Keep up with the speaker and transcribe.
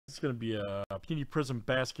It's going to be a Panini Prizm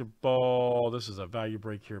basketball. This is a value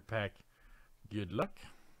break here pack. Good luck.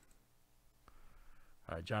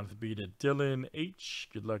 All right, Jonathan B to Dylan H.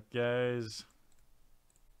 Good luck, guys.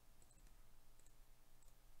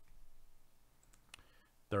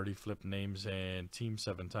 $30 flip names and team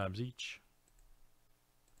 7 times each.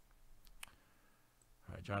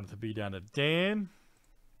 All right, Jonathan B down to Dan.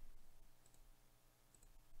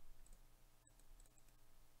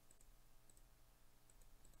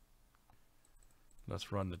 Let's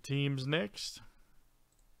run the teams next.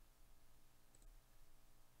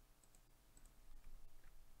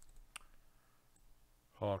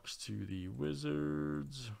 Hawks to the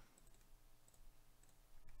Wizards.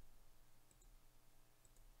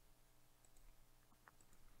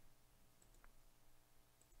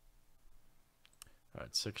 All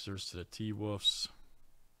right, Sixers to the T-Wolves.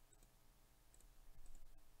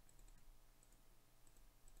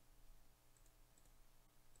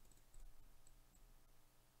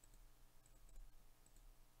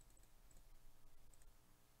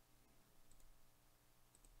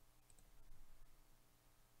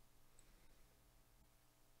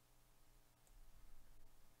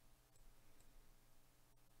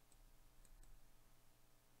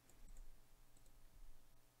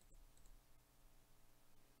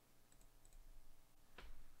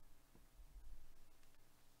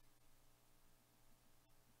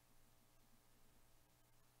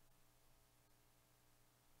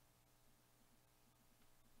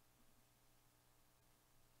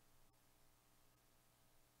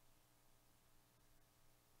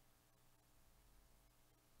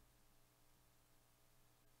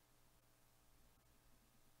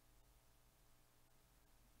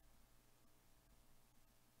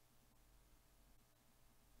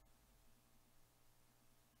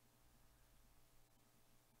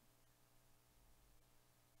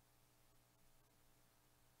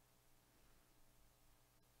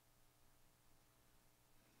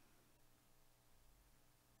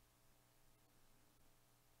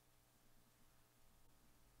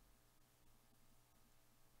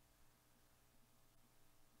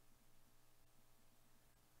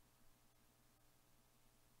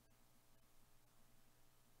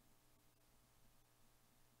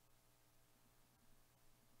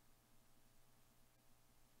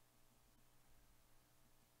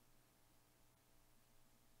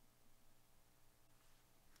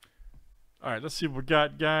 All right, let's see what we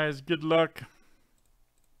got, guys. Good luck.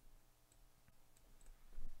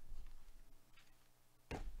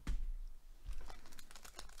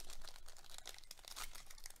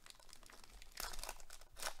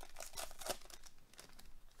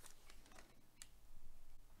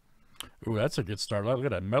 Ooh, that's a good start. Look at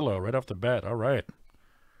that Mellow right off the bat. All right.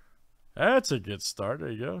 That's a good start. There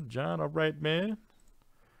you go. John, all right, man.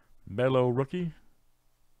 Mellow rookie.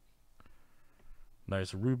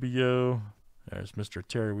 Nice Rubio. There's Mr.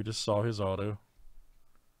 Terry. We just saw his auto.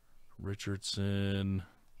 Richardson.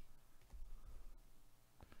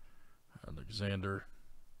 Alexander.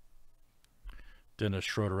 Dennis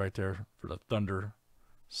Schroeder right there for the Thunder.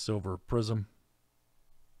 Silver Prizm.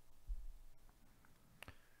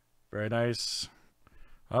 Very nice.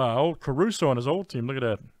 Old Caruso on his old team. Look at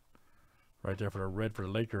that. Right there for the red for the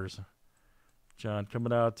Lakers. John,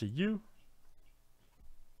 coming out to you.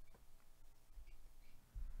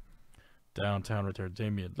 Downtown right there,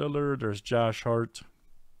 Damian Lillard. There's Josh Hart,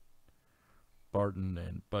 Barton,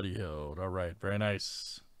 and Buddy Hield. All right, very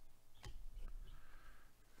nice.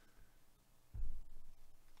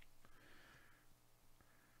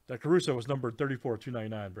 That Caruso was numbered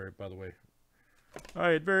 34/299, by the way. All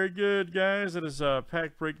right, very good, guys. That is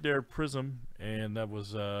pack break there, Prizm, and that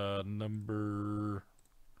was number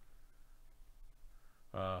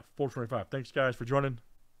 425. Thanks, guys, for joining.